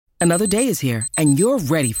Another day is here, and you're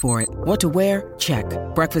ready for it. What to wear? Check.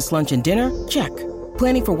 Breakfast, lunch, and dinner? Check.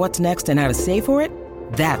 Planning for what's next and how to save for it?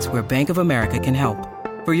 That's where Bank of America can help.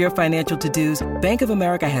 For your financial to-dos, Bank of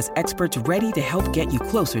America has experts ready to help get you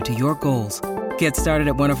closer to your goals. Get started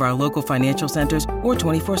at one of our local financial centers or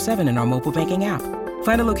 24/7 in our mobile banking app.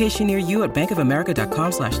 Find a location near you at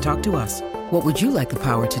bankofamerica.com/talktous. What would you like the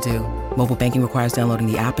power to do? Mobile banking requires downloading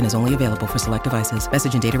the app and is only available for select devices.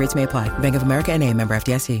 Message and data rates may apply. Bank of America N.A., member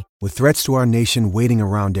FDIC. With threats to our nation waiting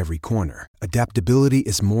around every corner, adaptability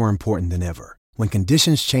is more important than ever. When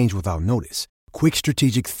conditions change without notice, quick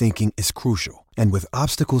strategic thinking is crucial. And with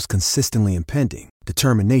obstacles consistently impending,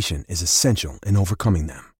 determination is essential in overcoming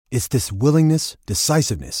them. It's this willingness,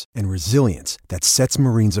 decisiveness, and resilience that sets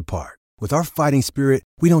Marines apart. With our fighting spirit,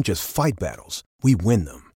 we don't just fight battles, we win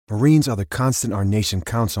them. Marines are the constant our nation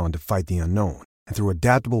counts on to fight the unknown. And through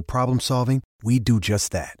adaptable problem solving, we do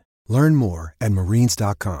just that. Learn more at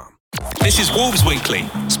marines.com. This is Wolves Weekly,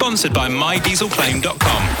 sponsored by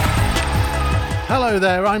MyDieselClaim.com. Hello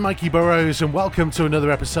there, I'm Mikey Burrows and welcome to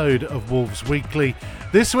another episode of Wolves Weekly.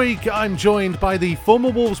 This week I'm joined by the former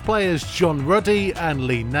Wolves players John Ruddy and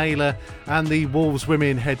Lee Naylor and the Wolves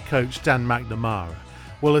women head coach Dan McNamara.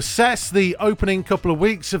 We'll assess the opening couple of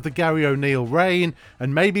weeks of the Gary O'Neill reign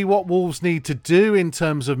and maybe what Wolves need to do in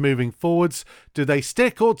terms of moving forwards. Do they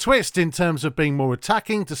stick or twist in terms of being more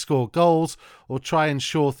attacking to score goals or try and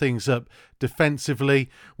shore things up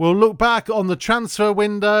defensively? We'll look back on the transfer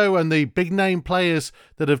window and the big name players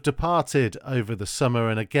that have departed over the summer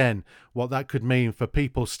and again what that could mean for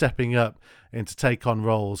people stepping up and to take on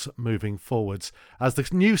roles moving forwards as the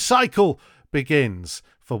new cycle begins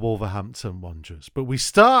for Wolverhampton Wanderers. But we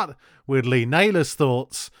start with Lee Naylor's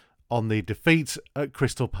thoughts on the defeat at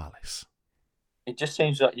Crystal Palace. It just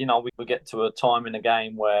seems that, we get to a time in the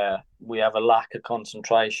game where we have a lack of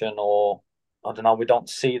concentration or, we don't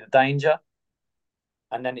see the danger.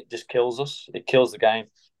 And then it just kills us. It kills the game.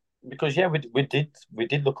 Because, we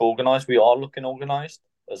did look organised. We are looking organised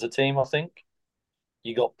as a team, I think.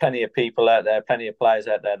 You got plenty of people out there, plenty of players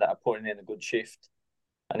out there that are putting in a good shift.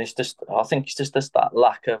 And I think it's just that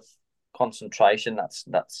lack of concentration that's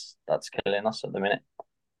killing us at the minute.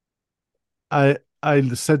 I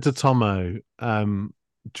said to Tomo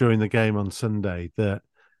during the game on Sunday that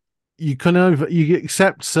you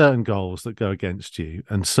accept certain goals that go against you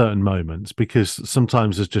and certain moments because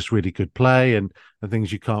sometimes there's just really good play and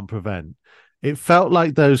things you can't prevent. It felt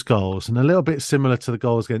like those goals, and a little bit similar to the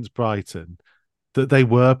goals against Brighton, that they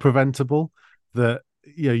were preventable, that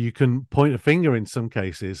you can point a finger in some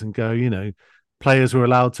cases and go, players were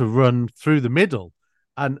allowed to run through the middle.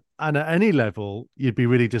 And at any level, you'd be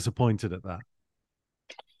really disappointed at that.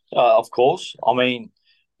 Of course. I mean,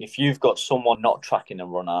 if you've got someone not tracking a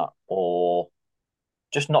runner or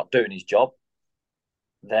just not doing his job,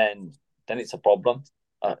 then it's a problem.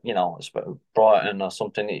 Brighton or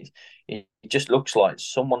something, it just looks like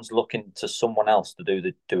someone's looking to someone else to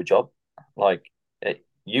do a job. Like,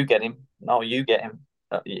 you get him. No, you get him.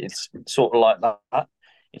 It's sort of like that.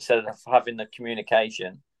 Instead of having the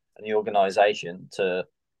communication and the organisation to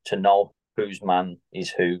know whose man is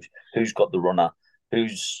who's got the runner,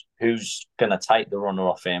 who's going to take the runner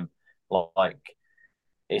off him. Like,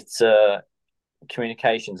 it's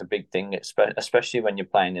communication's a big thing, especially when you're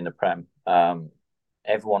playing in the Prem.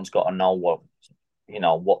 Everyone's got to know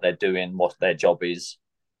what they're doing, what their job is.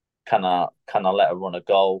 Can I let a runner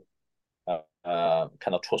go?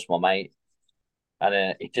 Can I trust my mate? And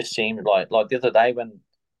it just seemed like the other day when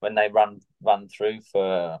they ran through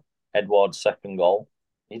for Edouard's second goal,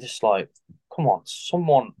 you're just like, come on,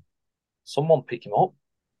 someone pick him up.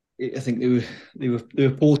 I think they were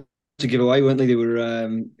poor to give away, weren't they? They were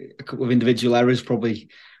a couple of individual errors probably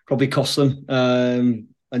cost them.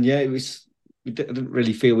 I didn't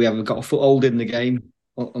really feel we ever got a foothold in the game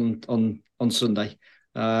on Sunday.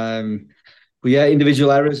 But yeah,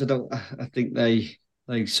 individual errors. I think they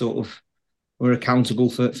sort of were accountable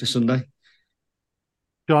for Sunday.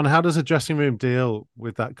 John, how does a dressing room deal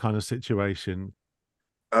with that kind of situation?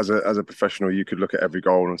 As a professional, you could look at every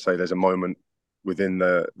goal and say there's a moment within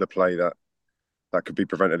the play that could be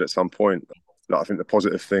prevented at some point. I think the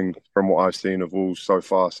positive thing from what I've seen of Wolves so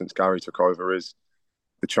far since Gary took over is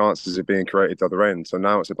the chances are being created the other end. So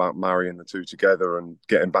now it's about marrying the two together and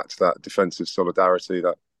getting back to that defensive solidarity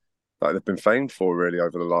that they've been famed for really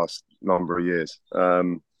over the last number of years.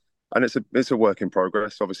 And it's a work in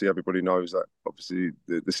progress. Obviously, everybody knows that. Obviously,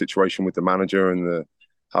 the situation with the manager and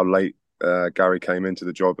how late Gary came into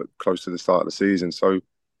the job close to the start of the season. So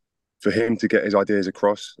for him to get his ideas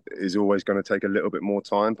across is always going to take a little bit more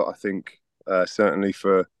time. But I think certainly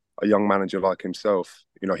for a young manager like himself,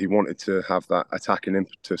 he wanted to have that attacking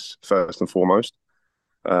impetus first and foremost,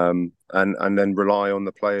 and then rely on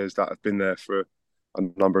the players that have been there for a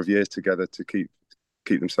number of years together to keep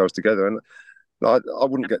themselves together. And I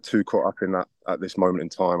wouldn't get too caught up in that at this moment in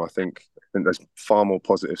time. I think there's far more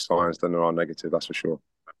positive signs than there are negative. That's for sure.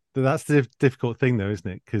 That's the difficult thing, though, isn't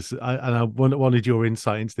it? Because I wanted your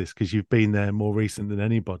insight into this because you've been there more recent than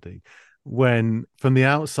anybody. When from the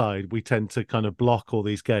outside, we tend to kind of block all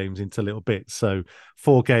these games into little bits. So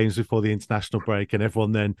 4 games before the international break, and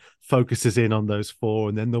everyone then focuses in on those 4,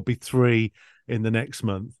 and then there'll be 3 in the next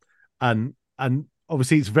month. And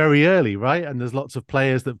obviously it's very early, right? And there's lots of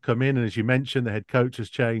players that have come in, and as you mentioned, the head coach has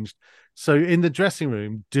changed. So in the dressing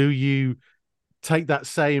room, do you take that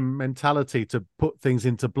same mentality to put things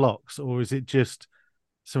into blocks, or is it just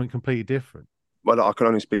something completely different? Well, I can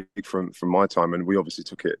only speak from my time, and we obviously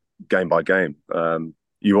took it game by game.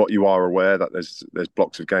 You are aware that there's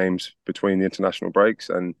blocks of games between the international breaks,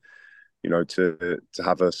 and to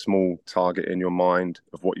have a small target in your mind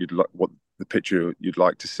of what the picture you'd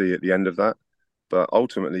like to see at the end of that. But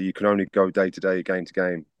ultimately, you can only go day to day, game to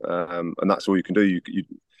game, and that's all you can do.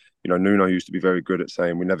 Nuno used to be very good at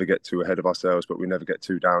saying we never get too ahead of ourselves, but we never get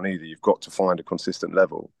too down either. You've got to find a consistent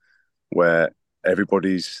level where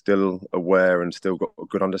everybody's still aware and still got a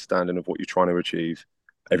good understanding of what you're trying to achieve.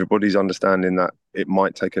 Everybody's understanding that it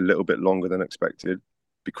might take a little bit longer than expected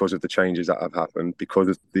because of the changes that have happened, because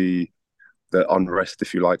of the unrest,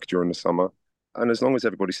 if you like, during the summer. And as long as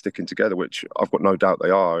everybody's sticking together, which I've got no doubt they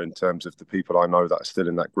are in terms of the people I know that are still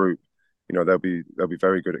in that group, they'll be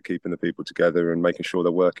very good at keeping the people together and making sure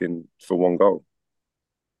they're working for one goal.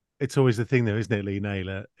 It's always the thing, though, isn't it, Lee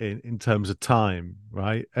Naylor, in terms of time,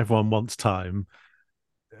 right? Everyone wants time.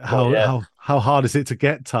 How hard is it to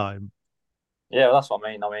get time? Yeah, that's what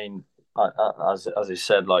I mean. As he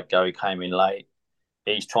said, like Gary came in late.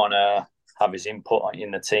 He's trying to have his input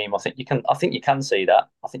in the team. I think you can see that.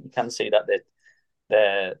 I think you can see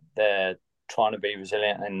that they're trying to be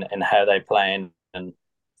resilient in how they play and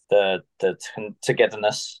the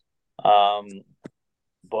togetherness.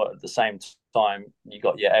 But at the same time, you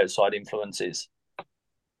got your outside influences,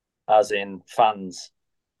 as in fans,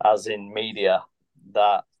 as in media,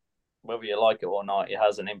 that whether you like it or not, it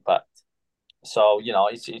has an impact. So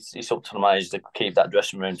it's up to the managers to keep that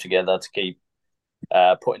dressing room together, to keep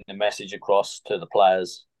putting the message across to the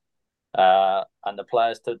players, and the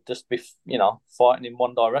players to just be fighting in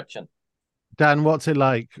one direction. Dan, what's it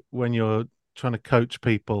like when you're trying to coach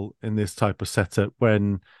people in this type of setup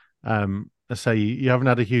when let's say you haven't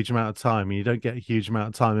had a huge amount of time and you don't get a huge amount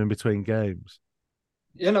of time in between games?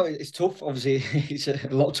 It's tough. Obviously, it's a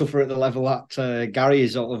lot tougher at the level that Gary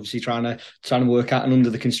is obviously trying to work out and under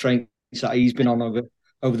the constraints that he's been on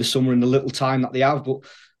over the summer and the little time that they have. But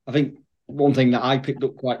I think one thing that I picked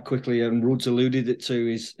up quite quickly, and Rud's alluded it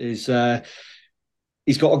to, is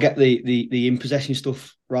he's got to get the in possession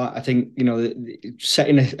stuff right. I think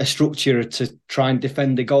setting a structure to try and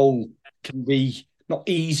defend the goal can be not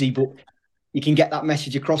easy, but you can get that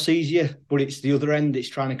message across easier. But it's the other end. It's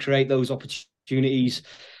trying to create those opportunities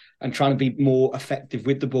and trying to be more effective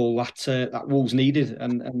with the ball that Wolves needed.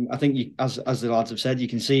 And I think as the lads have said, you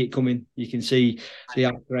can see it coming. You can see they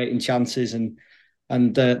are creating chances and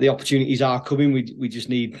the opportunities are coming. We just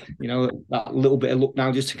need that little bit of luck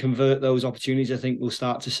now just to convert those opportunities. I think we'll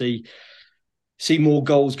start to see more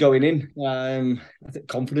goals going in. I think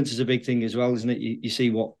confidence is a big thing as well, isn't it? You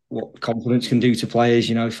see what confidence can do to players.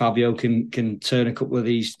 Fabio can turn a couple of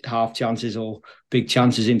these half chances or big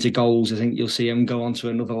chances into goals. I think you'll see him go on to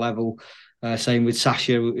another level. Same with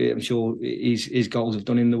Sasha. I'm sure his goals have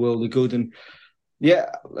done him the world of good. And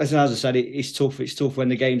yeah, as I said, it's tough. It's tough when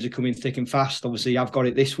the games are coming thick and fast. Obviously, I've got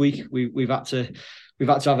it this week. We've had to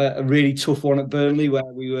have a really tough one at Burnley where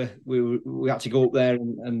we had to go up there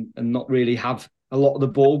and not really have a lot of the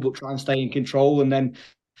ball, but try and stay in control. And then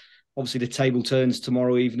obviously the table turns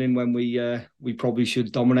tomorrow evening when we probably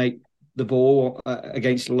should dominate the ball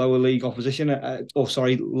against lower league opposition,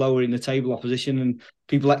 lower in the table opposition, and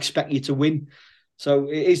people expect you to win. So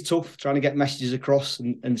it is tough trying to get messages across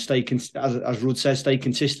and stay, as Rud says, stay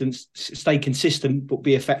consistent, but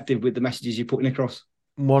be effective with the messages you're putting across.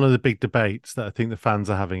 One of the big debates that I think the fans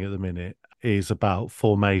are having at the minute is about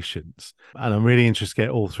formations. And I'm really interested to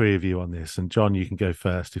get all three of you on this. And John, you can go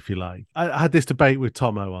first if you like. I had this debate with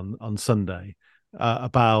Tomo on Sunday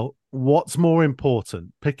about what's more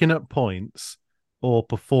important, picking up points or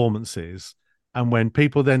performances. And when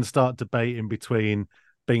people then start debating between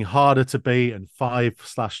being harder to beat and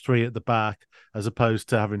 5/3 at the back, as opposed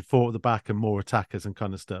to having 4 at the back and more attackers and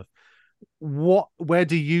kind of stuff. Where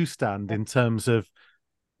do you stand in terms of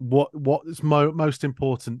what is most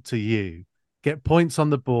important to you? Get points on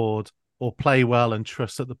the board or play well and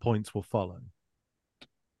trust that the points will follow?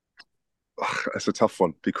 It's a tough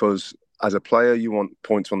one because as a player, you want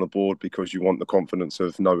points on the board because you want the confidence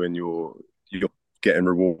of knowing you're getting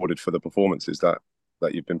rewarded for the performances that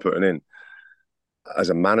you've been putting in.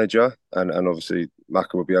 As a manager, and obviously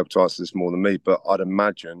Maka will be able to answer this more than me, but I'd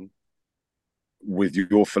imagine with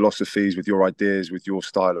your philosophies, with your ideas, with your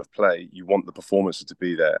style of play, you want the performances to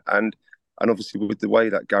be there. And obviously with the way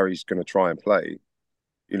that Gary's going to try and play,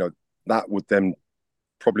 that would then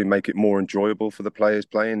probably make it more enjoyable for the players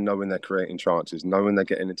playing, knowing they're creating chances, knowing they're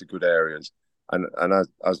getting into good areas. And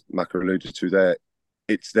as Maka alluded to there,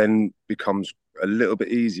 it's then becomes a little bit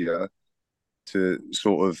easier to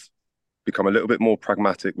sort of become a little bit more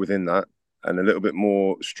pragmatic within that and a little bit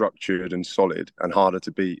more structured and solid and harder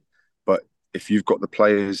to beat. But if you've got the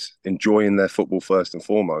players enjoying their football first and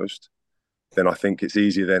foremost, then I think it's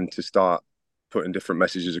easier then to start putting different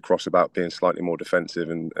messages across about being slightly more defensive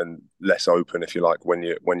and less open, if you like, when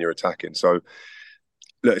you're attacking. So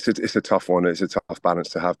look, it's a tough one. It's a tough balance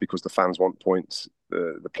to have because the fans want points,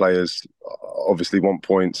 the players obviously want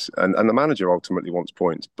points, and the manager ultimately wants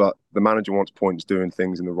points. But the manager wants points doing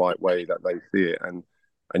things in the right way that they see it, and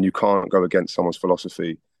you can't go against someone's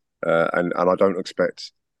philosophy. And I don't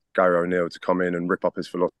expect Gary O'Neill to come in and rip up his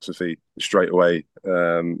philosophy straight away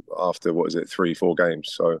after 3-4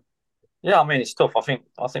 games. So yeah, I mean it's tough. I think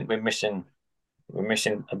we're missing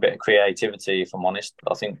a bit of creativity. If I'm honest,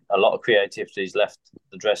 I think a lot of creativity has left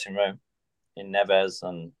the dressing room in Neves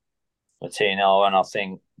and Latino, and I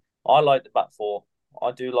think I like the back four.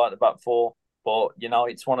 I do like the back four, but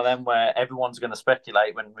it's one of them where everyone's going to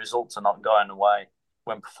speculate when results are not going away,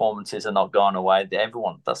 when performances are not going away.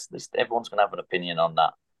 Everyone's going to have an opinion on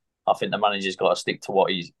that. I think the manager's got to stick to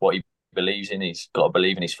what he believes in. He's got to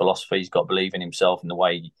believe in his philosophy. He's got to believe in himself and the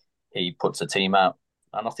way he puts the team out.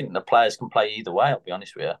 And I think the players can play either way. I'll be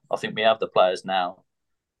honest with you. I think we have the players now.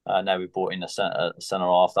 Now we've brought in a centre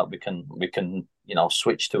half that we can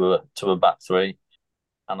switch to a back three.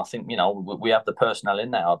 And I think we have the personnel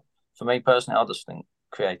in there. For me personally, I just think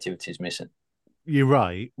creativity is missing. You're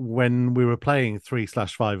right. When we were playing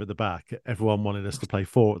 3/5 at the back, everyone wanted us to play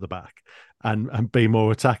 4 at the back and be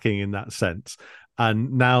more attacking in that sense.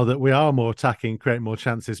 And now that we are more attacking, creating more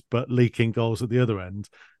chances, but leaking goals at the other end,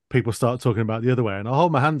 people start talking about the other way. And I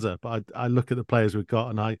hold my hands up. I look at the players we've got,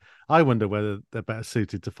 and I wonder whether they're better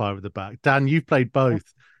suited to 5 at the back. Dan, you've played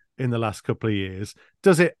both in the last couple of years.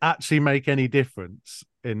 Does it actually make any difference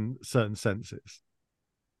in certain senses?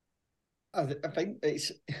 I think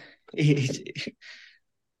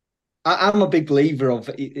I'm a big believer of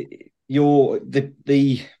the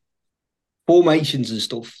formations and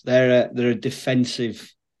stuff. They're a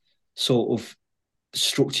defensive sort of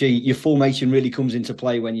structure. Your formation really comes into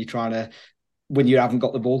play when you haven't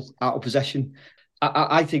got the ball out of possession.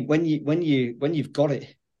 I think when you've got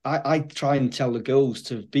it, I try and tell the girls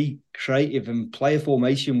to be creative and play a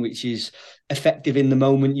formation which is effective in the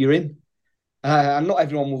moment you're in. And not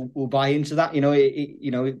everyone will buy into that.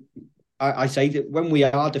 I say that when we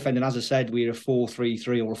are defending, as I said, we're a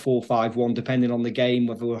 4-3-3 or a 4-5-1, depending on the game,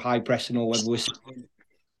 whether we're high pressing or whether we're.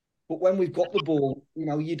 But when we've got the ball,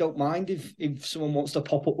 you don't mind if someone wants to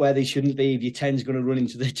pop up where they shouldn't be, if your 10's going to run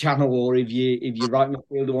into the channel, or if your right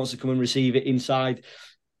midfielder wants to come and receive it inside.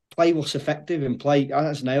 Play what's effective and play,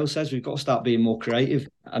 as Nail says, we've got to start being more creative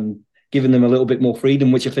and giving them a little bit more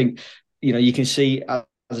freedom, which I think, you can see, as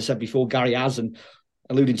I said before, Gary has, and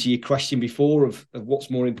alluding to your question before of what's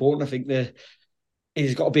more important, I think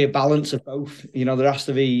there's got to be a balance of both. There has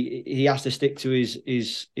to be, he has to stick to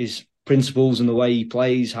his principles and the way he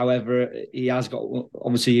plays. However, he has got,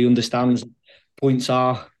 obviously he understands points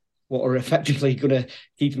are what are effectively going to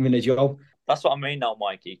keep him in a job. That's what I mean now,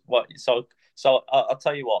 Mikey. So I'll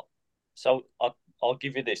tell you what. So I'll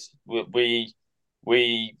give you this. We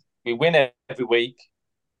win every week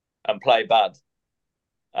and play bad,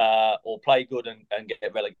 or play good and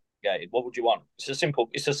get relegated. What would you want?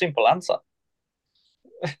 It's a simple answer.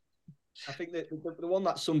 I think that the one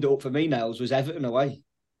that summed it up for me, Nails, was Everton away.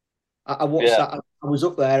 I watched that. I was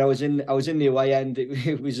up there. I was in the away end.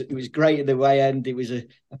 It was great at the away end. It was a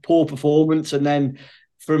poor performance, and then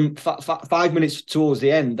from 5 minutes towards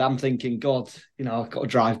the end, I'm thinking, God, I've got to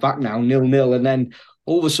drive back now, 0-0, and then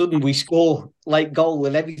all of a sudden we score late goal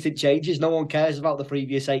and everything changes. No one cares about the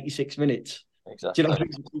previous 86 minutes. Exactly.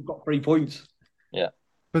 We've got 3 points. Yeah,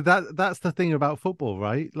 but that's the thing about football,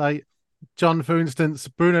 right? Like, John, for instance,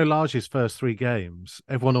 Bruno Lage's first 3 games,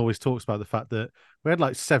 everyone always talks about the fact that we had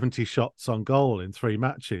like 70 shots on goal in 3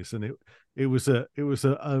 matches, and it was a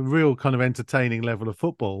real kind of entertaining level of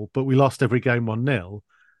football, but we lost every game 1-0.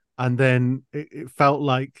 and then it felt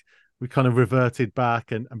like we kind of reverted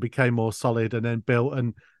back and became more solid, and then built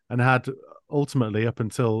and had ultimately up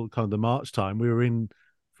until kind of the March time, we were in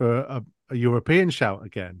for a European shout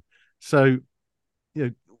again. So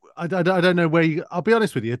I don't know where you. I'll be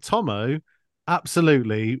honest with you, Tomo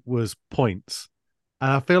absolutely was points,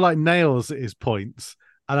 and I feel like Nails is points,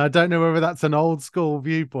 and I don't know whether that's an old school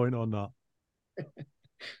viewpoint or not.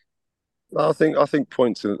 I think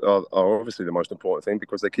points are obviously the most important thing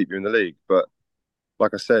because they keep you in the league. But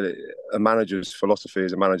like I said, a manager's philosophy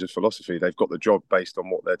is a manager's philosophy. They've got the job based on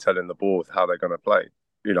what they're telling the board how they're going to play.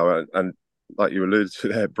 And like you alluded to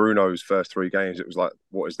there, Bruno's first 3 games, it was like,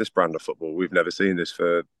 what is this brand of football? We've never seen this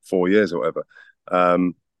for 4 years or whatever.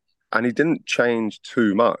 And he didn't change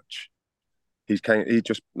too much. He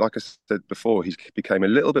just, like I said before, he became a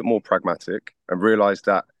little bit more pragmatic and realised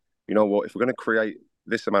that, you know what, if we're going to create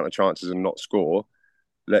this amount of chances and not score,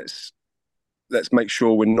 let's make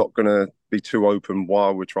sure we're not going to be too open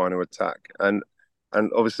while we're trying to attack. And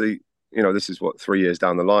obviously, this is what 3 years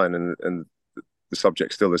down the line, and the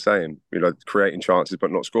subject's still the same. Creating chances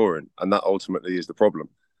but not scoring, and that ultimately is the problem.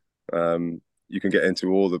 You can get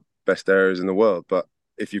into all the best areas in the world, but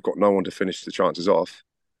if you've got no one to finish the chances off,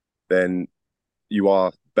 then you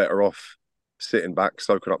are better off sitting back,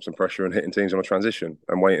 soaking up some pressure and hitting teams on a transition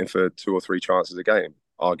and waiting for 2 or 3 chances a game,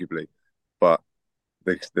 arguably. But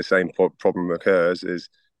the same problem occurs is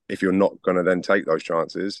if you're not going to then take those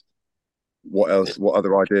chances, what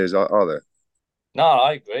other ideas are there? No,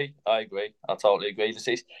 I agree. I totally agree.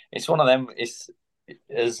 It's one of them. It's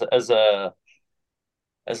as a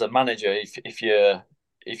manager, if you're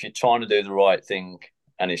trying to do the right thing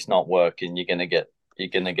and it's not working, you're gonna get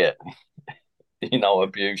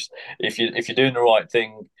abuse. If you're doing the right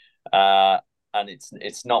thing, and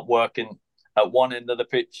it's not working at one end of the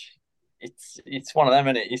pitch, it's one of them,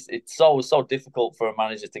 and it's so difficult for a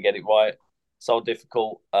manager to get it right. So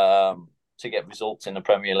difficult to get results in the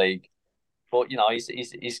Premier League. But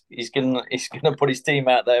he's gonna put his team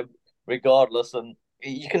out there regardless, and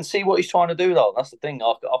you can see what he's trying to do though. That's the thing.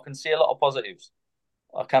 I can see a lot of positives.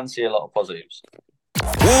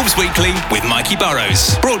 Wolves Weekly with Mikey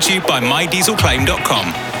Burrows. Brought to you by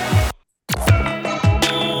MyDieselClaim.com.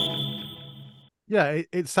 Yeah,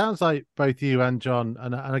 it sounds like both you and John,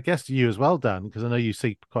 and I guess you as well, Dan, because I know you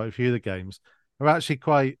see quite a few of the games, are actually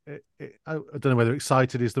quite, I don't know whether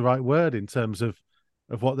excited is the right word in terms of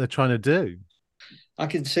what they're trying to do. I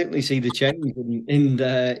can certainly see the change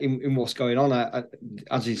in what's going on.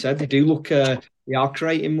 As you said, they are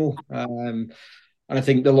creating more, and I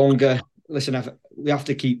think the longer. Listen, we have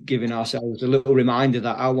to keep giving ourselves a little reminder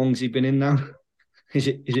that how long's he been in now? Is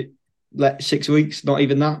it 6 weeks? Not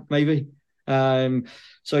even that, maybe. So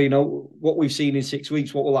what we've seen in 6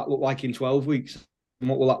 weeks, what will that look like in 12 weeks? And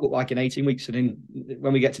what will that look like in 18 weeks? And then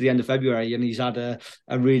when we get to the end of February and he's had a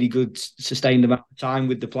really good sustained amount of time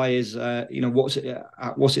with the players, what's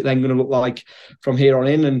it then going to look like from here on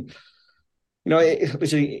in? And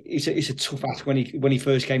it's a tough ask when he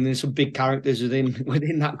first came. There's some big characters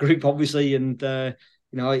within that group, obviously, and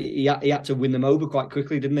he had to win them over quite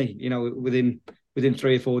quickly, didn't he? Within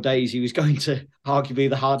 3 or 4 days, he was going to arguably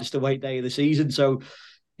the hardest away day of the season. So,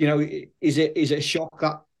 is it a shock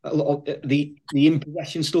that a lot of the in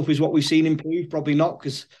possession stuff is what we've seen improve? Probably not,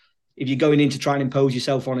 because if you're going in to try and impose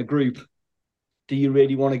yourself on a group, do you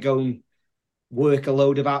really want to go and work a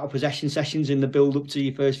load of out of possession sessions in the build up to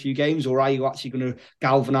your first few games, or are you actually going to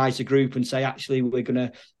galvanise the group and say, actually, we're going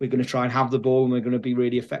to try and have the ball and we're going to be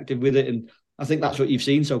really effective with it? And I think that's what you've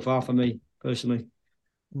seen so far for me personally.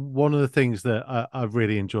 One of the things that I've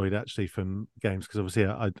really enjoyed actually from games, because obviously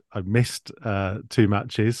I missed 2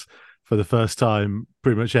 matches for the first time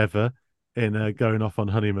pretty much ever in going off on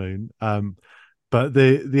honeymoon. But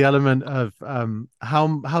the element of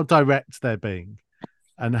how direct they're being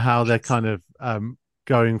and how they're kind of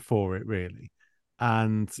going for it, really.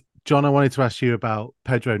 And John, I wanted to ask you about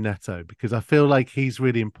Pedro Neto, because I feel like he's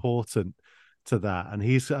really important to that. And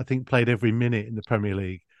he's, I think, played every minute in the Premier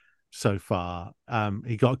League so far.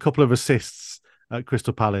 He got a couple of assists at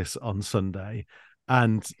Crystal Palace on Sunday.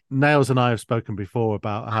 And Nails and I have spoken before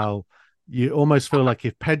about how you almost feel like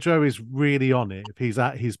if Pedro is really on it, if he's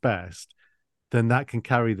at his best, then that can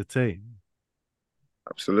carry the team.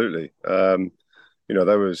 Absolutely.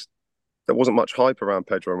 There wasn't much hype around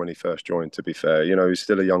Pedro when he first joined, to be fair. He's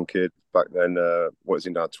still a young kid back then. What is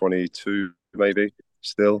he now, 22 maybe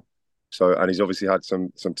still? So, and he's obviously had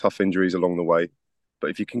some tough injuries along the way.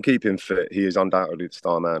 But if you can keep him fit, he is undoubtedly the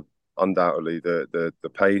star man. Undoubtedly the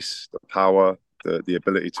pace, the power, the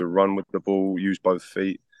ability to run with the ball, use both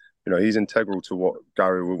feet. He's integral to what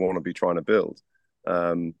Gary will want to be trying to build.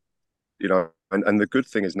 and the good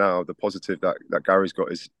thing is now, the positive that Gary's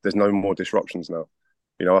got is there's no more disruptions now.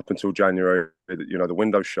 Up until January, the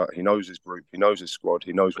window's shut. He knows his group, he knows his squad,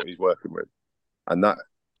 he knows what he's working with, and that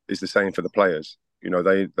is the same for the players.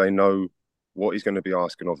 They know what he's going to be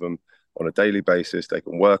asking of them on a daily basis. They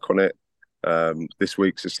can work on it. This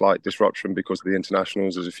week's a slight disruption because of the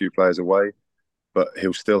internationals. There's a few players away, but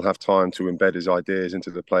he'll still have time to embed his ideas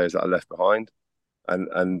into the players that are left behind,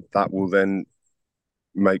 and that will then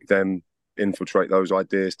make them infiltrate those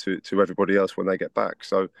ideas to everybody else when they get back.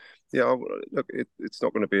 So, yeah, look, it's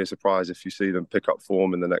not going to be a surprise if you see them pick up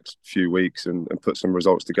form in the next few weeks and put some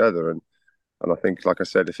results together. And I think, like I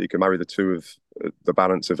said, if he can marry the two of the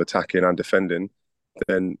balance of attacking and defending,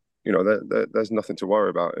 then there's nothing to worry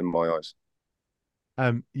about in my eyes.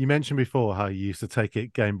 You mentioned before how you used to take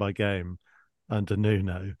it game by game under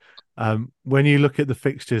Nuno. When you look at the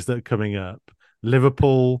fixtures that are coming up,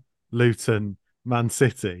 Liverpool, Luton, Man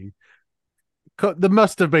City, there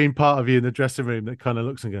must have been part of you in the dressing room that kind of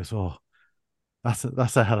looks and goes, "Oh,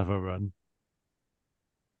 that's a hell of a run."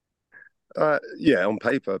 Yeah, on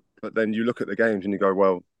paper, but then you look at the games and you go,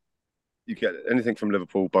 well, you get anything from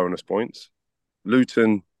Liverpool, bonus points.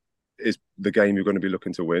 Luton is the game you're going to be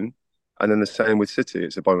looking to win, and then the same with City,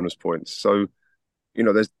 it's a bonus points. So,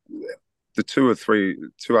 there's the two out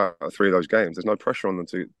of three of those games. There's no pressure on them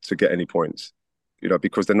to get any points,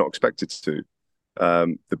 because they're not expected to.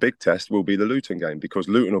 The big test will be the Luton game, because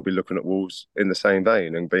Luton will be looking at Wolves in the same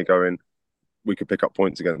vein and be going, we could pick up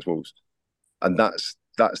points against Wolves, and that's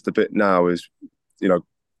the bit now is,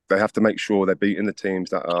 they have to make sure they're beating the teams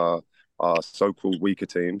that are so-called weaker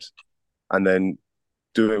teams, and then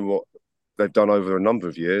doing what they've done over a number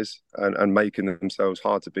of years and making themselves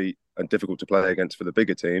hard to beat and difficult to play against for the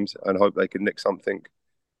bigger teams, and hope they can nick something,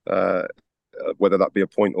 whether that be a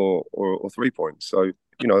point or 3 points. So,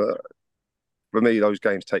 for me, those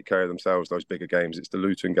games take care of themselves, those bigger games. It's the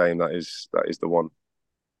Luton game that is the one.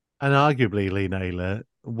 And arguably, Lee Naylor,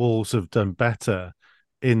 Wolves have done better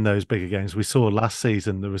in those bigger games. We saw last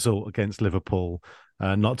season the result against Liverpool,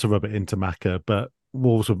 not to rub it into Macca, but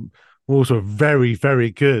Wolves were very,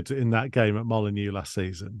 very good in that game at Molineux last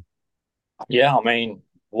season. Yeah, I mean,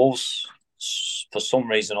 Wolves, for some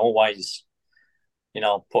reason, always,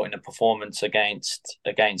 putting a performance against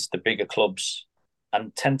the bigger clubs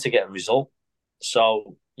and tend to get a result.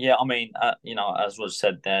 So, yeah, I mean, as was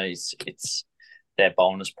said there, it's their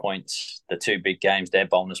bonus points. The two big games, their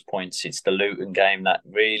bonus points. It's the Luton game that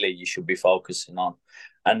really you should be focusing on.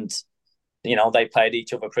 And, they played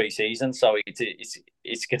each other pre-season, so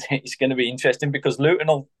it's going to be interesting, because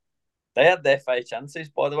Luton, they had their fair chances,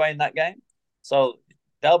 by the way, in that game. So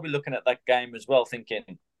they'll be looking at that game as well,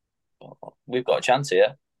 thinking, oh, we've got a chance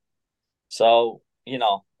here. So,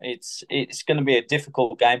 it's going to be a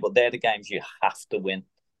difficult game, but they're the games you have to win.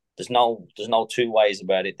 There's no two ways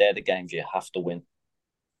about it. They're the games you have to win.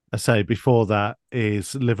 I say before that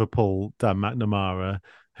is Liverpool, Dan McNamara,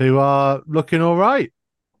 who are looking all right.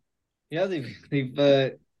 Yeah, they've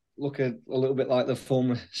look a little bit like their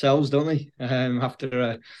former selves, don't they?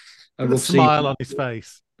 After a rough smile season. on his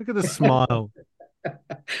face. Look at the smile.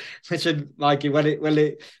 Listen, Mikey, when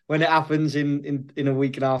it happens in a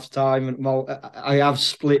week and a half's time, and I have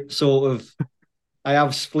split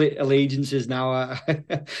allegiances now.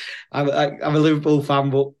 I'm a Liverpool fan,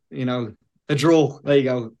 but a draw. There you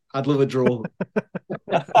go. I'd love a draw.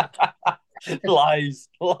 Lies.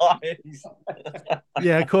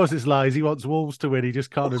 Yeah, of course it's lies. He wants Wolves to win. He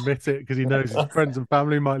just can't admit it because he knows his friends and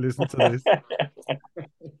family might listen to this.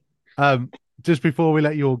 Just before we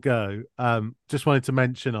let you all go, just wanted to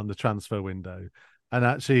mention on the transfer window, and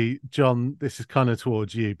actually, John, this is kind of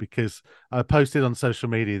towards you, because I posted on social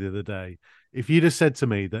media the other day. If you'd have said to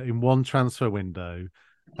me that in one transfer window,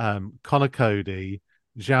 Conor Cody,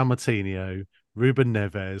 João Moutinho, Ruben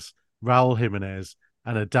Neves, Raul Jimenez,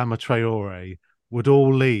 and Adama Traore would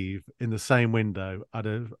all leave in the same window, I'd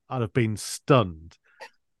have been stunned.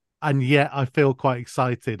 And yet I feel quite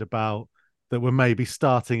excited about that we're maybe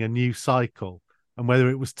starting a new cycle, and whether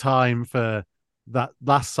it was time for that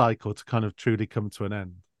last cycle to kind of truly come to an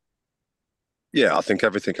end. Yeah, I think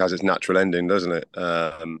everything has its natural ending, doesn't it?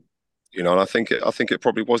 And I think it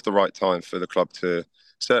probably was the right time for the club to,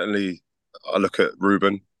 certainly, I look at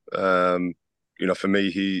Ruben. For me,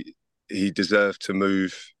 he deserved to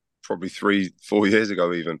move probably 3-4 years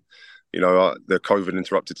ago even. The COVID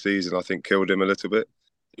interrupted season, I think, killed him a little bit.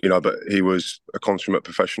 But he was a consummate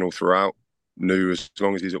professional throughout. Knew as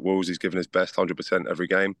long as he's at Wolves, he's given his best 100% every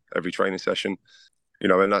game, every training session.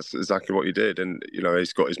 And that's exactly what he did. And,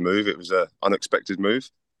 he's got his move. It was an unexpected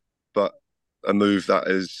move, but a move that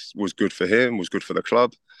was good for him, was good for the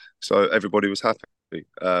club. So everybody was happy.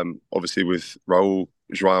 Obviously, with Raul,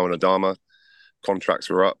 Joao, and Adama, contracts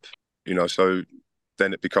were up. So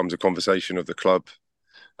then it becomes a conversation of the club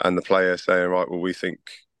and the player saying, right, well, we think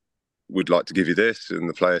we'd like to give you this, and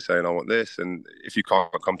the player saying, I want this. And if you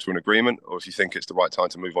can't come to an agreement, or if you think it's the right time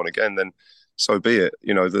to move on again, then so be it.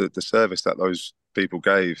 The service that those people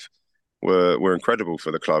gave were incredible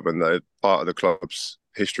for the club, and they're part of the club's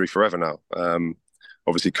history forever now.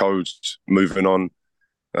 Obviously, Codes moving on,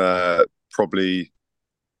 probably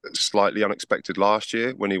slightly unexpected last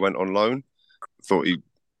year when he went on loan. Thought he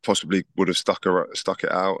possibly would have stuck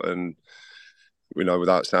it out, and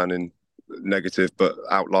without sounding negative, but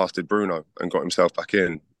outlasted Bruno and got himself back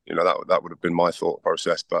in. That would have been my thought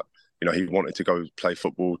process. But he wanted to go play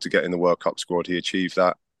football to get in the World Cup squad. He achieved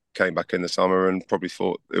that. Came back in the summer and probably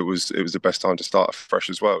thought it was the best time to start fresh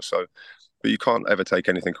as well. So, but you can't ever take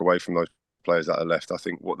anything away from those players that are left. I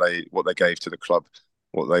think what they gave to the club,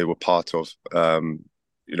 what they were part of,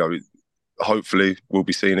 hopefully we'll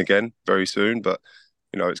be seen again very soon. But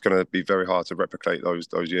it's going to be very hard to replicate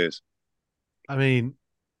those years. I mean,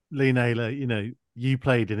 Lee Naylor, you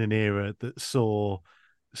played in an era that saw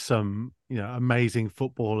some, amazing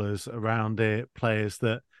footballers around it, players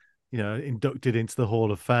that, inducted into the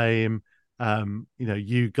Hall of Fame.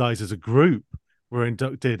 You guys as a group were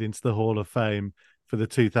inducted into the Hall of Fame for the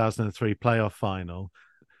 2003 playoff final.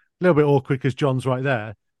 A little bit awkward because John's right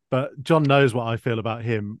there, but John knows what I feel about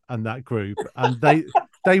him and that group, and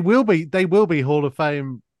they will be Hall of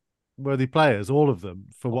Fame worthy players, all of them,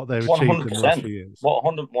 for what they've achieved in the last few years.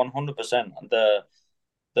 100%.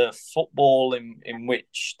 The football in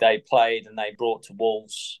which they played and they brought to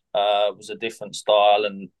Wolves was a different style,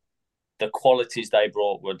 and the qualities they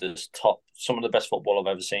brought were just top. Some of the best football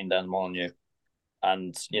I've ever seen down the Molineux.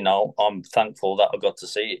 And, I'm thankful that I got to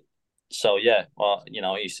see it. So, yeah, well,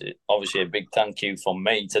 it's obviously a big thank you from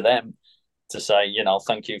me to them to say,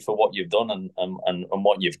 thank you for what you've done and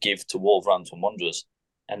what you've given to Wolverhampton Wanderers.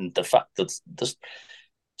 And the fact that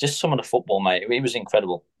just some of the football, mate, it was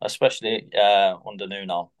incredible, especially under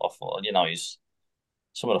Nuno. I thought,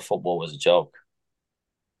 some of the football was a joke.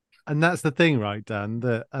 And that's the thing, right, Dan?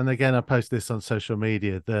 And again, I post this on social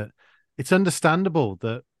media, that it's understandable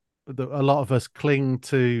that a lot of us cling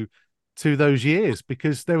to those years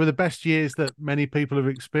because they were the best years that many people have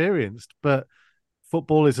experienced. But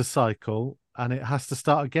football is a cycle, and it has to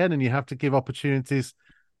start again, and you have to give opportunities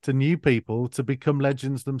to new people to become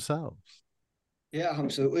legends themselves. Yeah,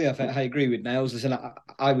 absolutely. I agree with Nails. Listen,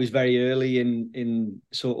 I was very early in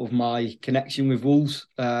sort of my connection with Wolves.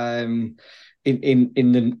 In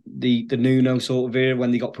the Nuno sort of era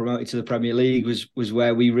when they got promoted to the Premier League was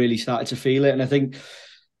where we really started to feel it. And I think,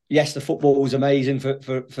 yes, the football was amazing for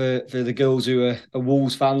the girls who are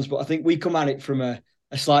Wolves fans, but I think we come at it from a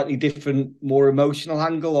slightly different, more emotional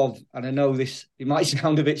angle of, and I know it might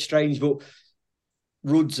sound a bit strange, but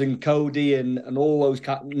Rudds and Cody and all those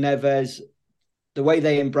Neves, the way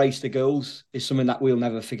they embrace the girls is something that we'll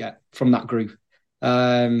never forget from that group.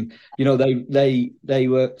 They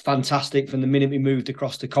were fantastic from the minute we moved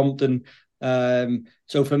across to Compton.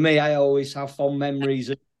 So for me, I always have fond memories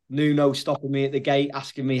of Nuno stopping me at the gate,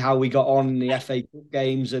 asking me how we got on in the FA Cup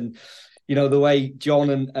games, and the way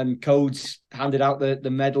John and Codes handed out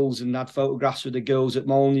the medals and had photographs with the girls at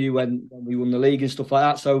Molineux when we won the league and stuff like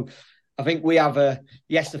that. So I think we have the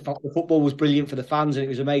football was brilliant for the fans and it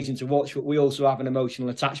was amazing to watch, but we also have an emotional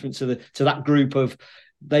attachment to that group of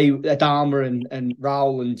Adama and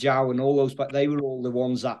Raul and Joao and all those, but they were all the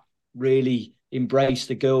ones that really embraced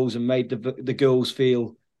the girls and made the girls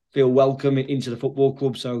feel welcome into the football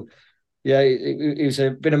club. So yeah, it was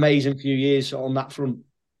been an amazing few years on that front.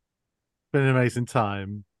 Been an amazing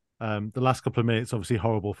time. The last couple of minutes obviously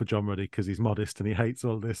horrible for John Ruddy because he's modest and he hates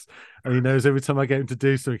all this, and he knows every time I get him to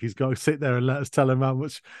do something, he's got to sit there and let us tell him how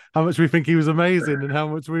much we think he was amazing and how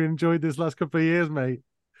much we enjoyed this last couple of years, mate.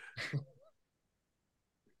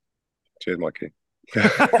 Cheers, Mikey.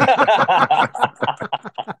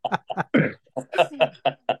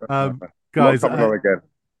 Guys, coming on again.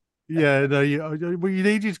 Yeah, no, you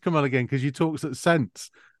need you to come on again because you talk such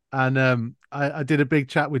sense. And I did a big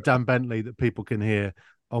chat with Dan Bentley that people can hear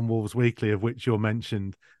on Wolves Weekly, of which you're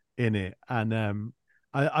mentioned in it. And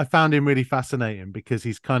I found him really fascinating because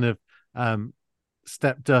he's kind of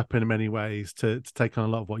stepped up in many ways to take on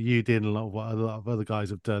a lot of what you did and a lot of other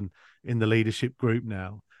guys have done in the leadership group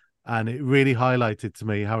now. And it really highlighted to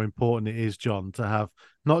me how important it is, John, to have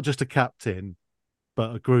not just a captain,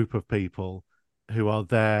 but a group of people who are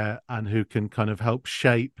there and who can kind of help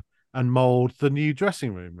shape and mold the new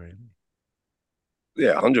dressing room, really.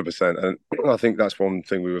 Yeah, 100%. And I think that's one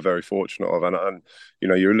thing we were very fortunate of. And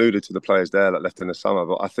you alluded to the players there that left in the summer,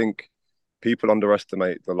 but I think people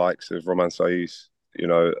underestimate the likes of Roman Saiz.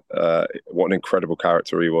 What an incredible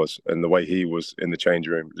character he was, and the way he was in the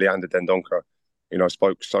changing room. Leander Dendoncker,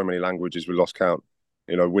 spoke so many languages we lost count.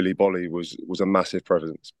 Willy Bolly was a massive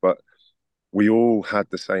presence, but we all had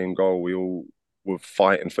the same goal. We all were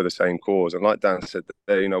fighting for the same cause. And like Dan said,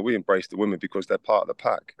 we embrace the women because they're part of the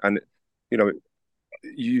pack. And,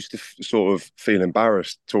 you used to sort of feel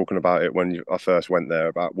embarrassed talking about it when I first went there,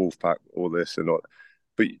 about Wolfpack, all this and all.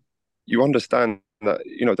 But you understand that,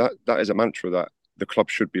 that is a mantra that the club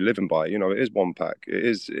should be living by. It is one pack. It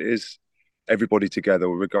is everybody together,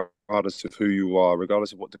 regardless of who you are,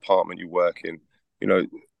 regardless of what department you work in.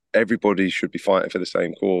 Everybody should be fighting for the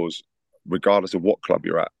same cause, regardless of what club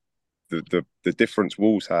you're at. The difference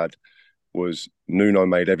Wolves had was Nuno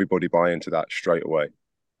made everybody buy into that straight away.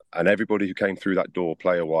 And everybody who came through that door,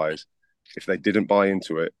 player-wise, if they didn't buy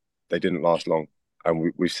into it, they didn't last long.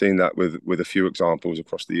 And we've seen that with a few examples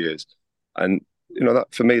across the years. And, that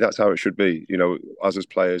for me, that's how it should be. Us as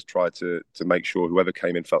players try to make sure whoever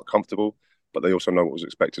came in felt comfortable, but they also know what was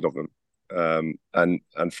expected of them. And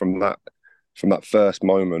from that first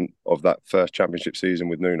moment of that first championship season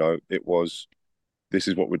with Nuno, it was, this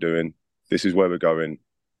is what we're doing. This is where we're going.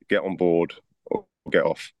 Get on board or get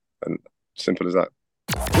off. And simple as that.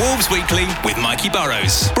 Wolves Weekly with Mikey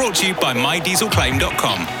Burrows. Brought to you by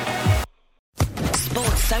MyDieselClaim.com.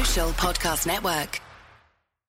 Sports Social Podcast Network.